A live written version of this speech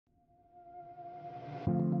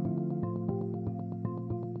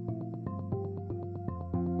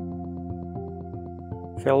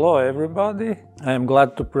Hello everybody, I am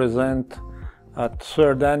glad to present at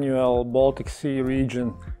 3rd annual Baltic Sea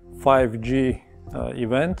region 5G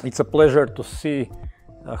event. It's a pleasure to see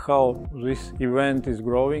how this event is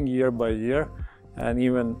growing year by year, and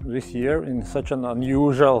even this year in such an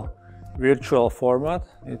unusual virtual format.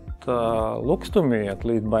 It looks to me, at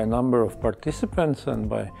least by number of participants and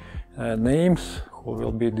by names who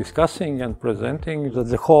will be discussing and presenting, that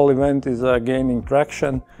the whole event is gaining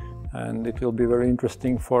traction, and it will be very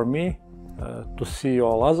interesting for me to see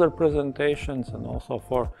all other presentations and also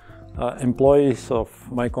for employees of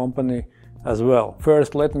my company as well.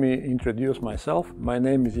 First, let me introduce myself. My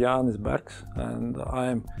name is Janis Bergs and I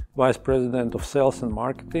am Vice President of Sales and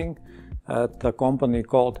Marketing at a company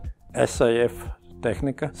called SAF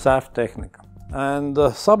Tehnika, SAF Tehnika. And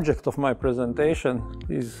the subject of my presentation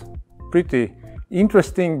is pretty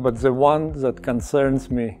interesting, but the one that concerns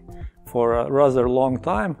me for a rather long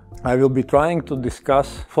time. I will be trying to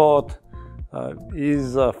discuss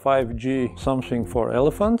is 5G something for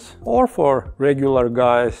elephants or for regular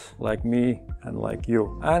guys like me and like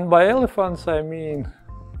you? And by elephants I mean,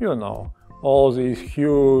 you know, all these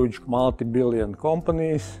huge multi-billion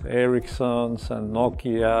companies, Ericssons and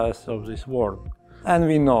Nokias of this world. And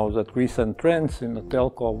we know that recent trends in the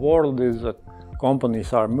telco world is that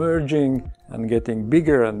companies are merging and getting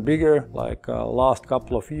bigger and bigger. Like last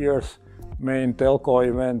couple of years, main telco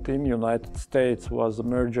event in United States was the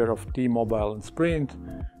merger of T-Mobile and Sprint.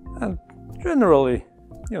 And generally,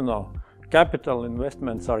 you know, capital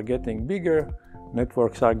investments are getting bigger,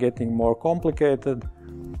 networks are getting more complicated,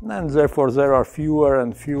 and therefore there are fewer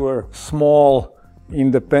and fewer small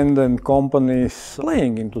independent companies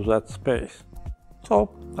playing into that space. So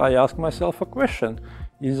I ask myself a question: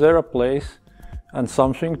 is there a place and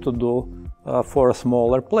something to do for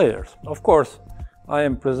smaller players? Of course, I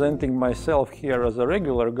am presenting myself here as a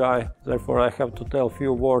regular guy, therefore I have to tell a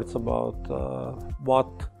few words about what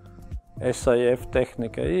SAF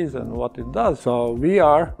Tehnika is and what it does. So we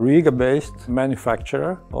are Riga-based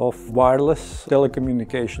manufacturer of wireless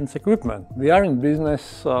telecommunications equipment. We are in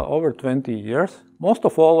business over 20 years. Most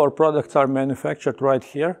of all our products are manufactured right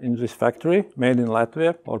here in this factory, made in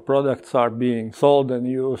Latvia. Our products are being sold and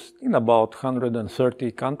used in about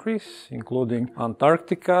 130 countries, including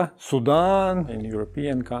Antarctica, Sudan, in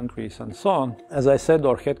European countries and so on. As I said,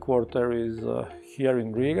 our headquarters is here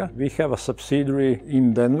in Riga. We have a subsidiary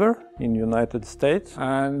in Denver, in United States,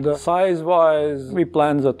 and size-wise, we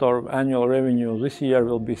plan that our annual revenue this year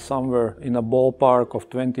will be somewhere in a ballpark of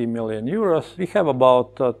 20 million euros. We have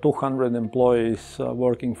about 200 employees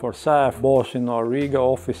working for SAF, both in our Riga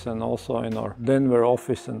office and also in our Denver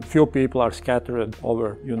office, and few people are scattered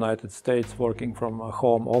over United States working from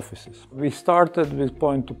home offices. We started with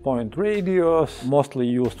point-to-point radios, mostly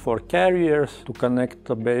used for carriers to connect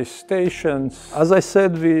the base stations. As I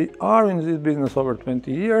said, we are in this business over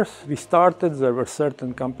 20 years. We started, there were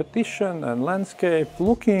certain competition and landscape.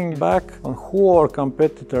 Looking back on who our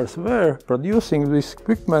competitors were producing this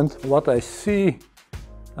equipment, what I see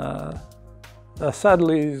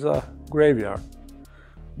sadly is a graveyard.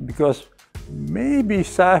 Because maybe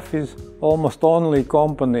SAF is almost only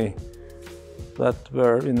company that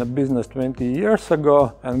were in the business 20 years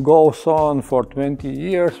ago and goes on for 20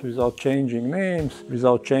 years without changing names,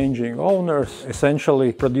 without changing owners,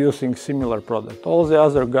 essentially producing similar product. All the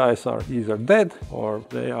other guys are either dead or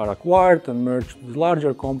they are acquired and merged with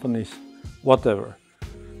larger companies, whatever.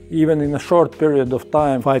 Even in a short period of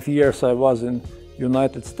time, 5 years I was in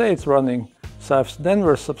United States running SAF's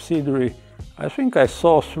Denver subsidiary, I think I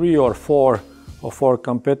saw 3 or 4 of our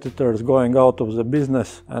competitors going out of the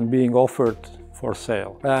business and being offered for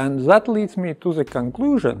sale. And that leads me to the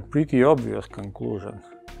conclusion, pretty obvious conclusion,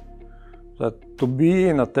 that to be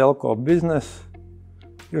in a telco business,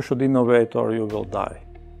 you should innovate or you will die.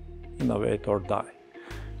 Innovate or die.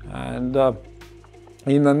 And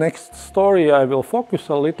in the next story I will focus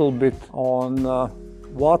a little bit on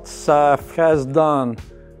what SAF has done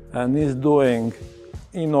and is doing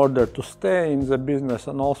in order to stay in the business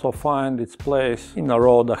and also find its place in the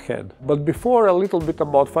road ahead. But before, a little bit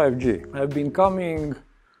about 5G. I've been coming,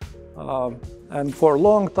 and for a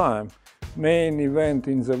long time, main event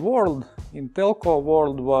in the world, in telco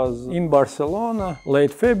world, was in Barcelona,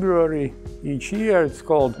 late February each year. It's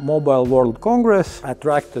called Mobile World Congress.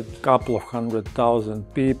 Attracted a couple of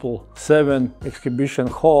 100,000 people, 7 exhibition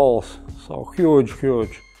halls, so huge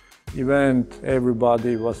event.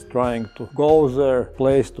 Everybody was trying to go there,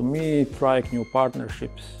 place to meet, try new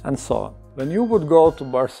partnerships and so on. When you would go to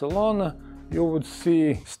Barcelona, you would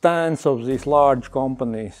see stands of these large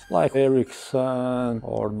companies like Ericsson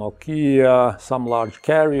or Nokia, some large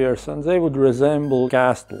carriers, and they would resemble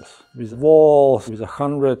castles with walls, with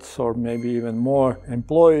hundreds or maybe even more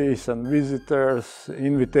employees and visitors,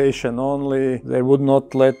 invitation only. They would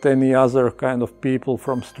not let any other kind of people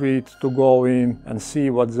from street to go in and see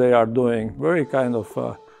what they are doing. Very kind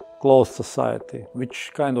of closed society,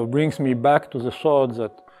 which kind of brings me back to the thought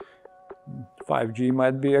that 5G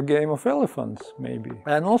might be a game of elephants, maybe.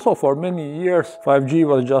 And also for many years, 5G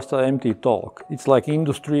was just an empty talk. It's like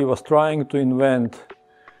industry was trying to invent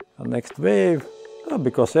a next wave,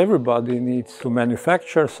 because everybody needs to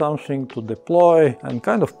manufacture something, to deploy and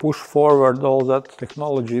kind of push forward all that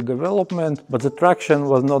technology development, but the traction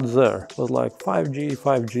was not there. It was like 5G,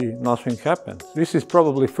 5G, nothing happened. This is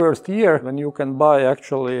probably first year when you can buy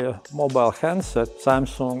actually a mobile handset,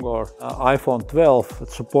 Samsung or iPhone 12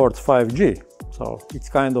 that supports 5G. So it's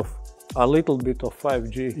kind of a little bit of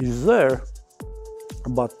 5G is there.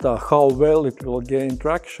 But how well it will gain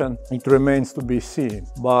traction, it remains to be seen.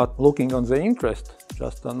 But looking on the interest,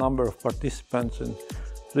 just a number of participants in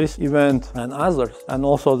this event and others, and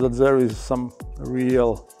also that there is some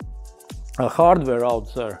real hardware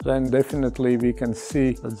out there, then definitely we can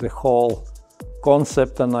see that the whole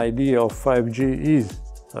concept and idea of 5G is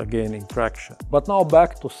gaining traction. But now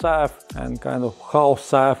back to SAF and kind of how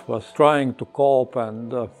SAF was trying to cope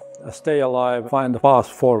and stay alive, find a path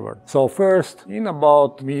forward. So first, in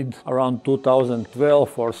about around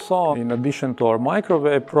 2012 or so, in addition to our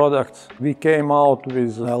microwave products, we came out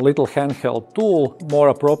with a little handheld tool. More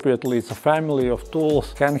appropriately, it's a family of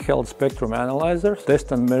tools, handheld spectrum analyzers,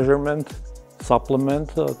 test and measurement supplement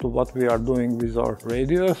to what we are doing with our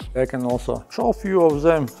radios. I can also show a few of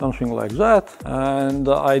them, something like that. And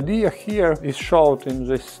the idea here is shown in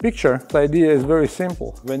this picture. The idea is very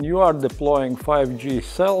simple. When you are deploying 5G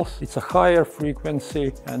cells, it's a higher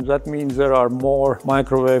frequency, and that means there are more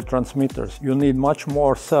microwave transmitters. You need much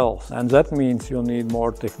more cells, and that means you need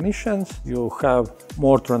more technicians, you have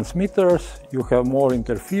more transmitters, you have more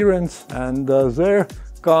interference, and there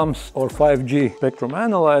comes our 5G spectrum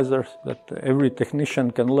analyzers that every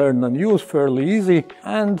technician can learn and use fairly easy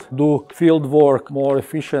and do field work more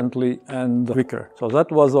efficiently and quicker. So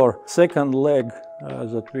that was our second leg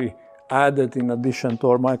that we added in addition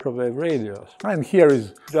to our microwave radios. And here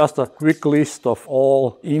is just a quick list of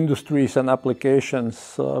all industries and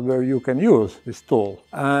applications where you can use this tool.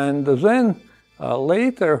 And then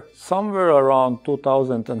later, somewhere around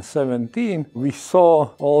 2017, we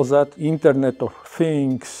saw all that Internet of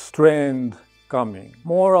Things trend coming.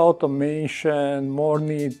 More automation, more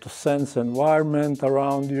need to sense environment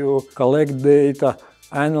around you, collect data,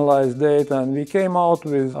 analyze data, and we came out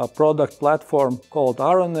with a product platform called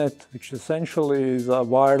Aranet, which essentially is a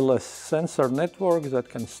wireless sensor network that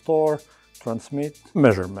can store, transmit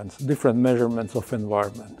measurements, different measurements of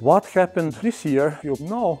environment. What happened this year? You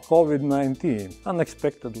know, COVID-19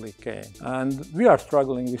 unexpectedly came, and we are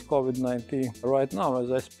struggling with COVID-19 right now.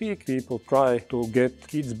 As I speak, people try to get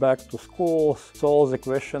kids back to schools. It's all the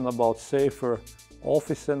question about safer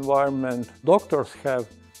office environment. Doctors have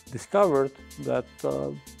discovered that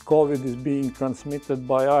COVID is being transmitted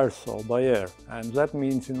by aerosol, by air, and that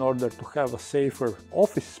means in order to have a safer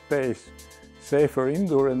office space, safer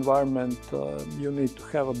indoor environment, you need to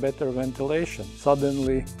have a better ventilation.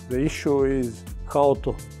 Suddenly, the issue is how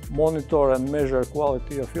to monitor and measure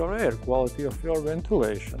quality of your air, quality of your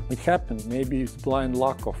ventilation. It happened. Maybe it's blind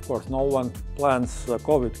luck, of course. No one plans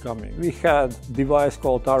COVID coming. We had a device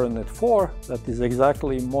called Aranet 4 that is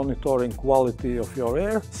exactly monitoring quality of your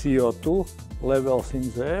air, CO2 levels in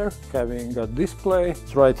the air, having a display.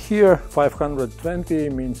 It's right here, 520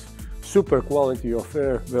 means super quality of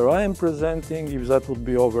air where I am presenting. If that would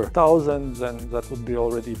be over 1,000, then that would be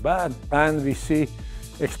already bad. And we see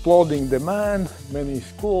exploding demand, many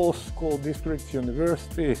schools, school districts,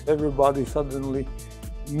 universities, everybody suddenly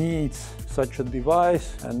needs such a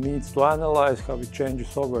device and needs to analyze how it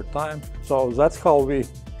changes over time. So that's how we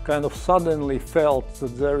kind of suddenly felt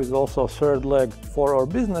that there is also a third leg for our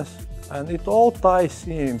business, and it all ties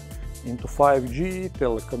into 5G,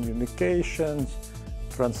 telecommunications,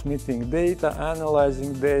 transmitting data,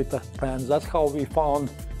 analyzing data, and that's how we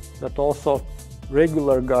found that also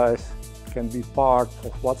regular guys can be part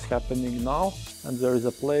of what's happening now, and there is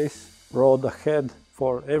a road ahead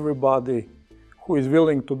for everybody who is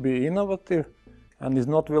willing to be innovative and is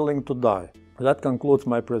not willing to die. That concludes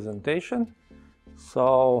my presentation.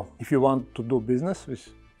 So if you want to do business with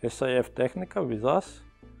SAF Tehnika, with us,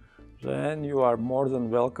 then you are more than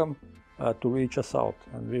welcome to reach us out,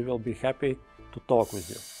 and we will be happy to talk with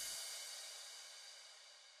you.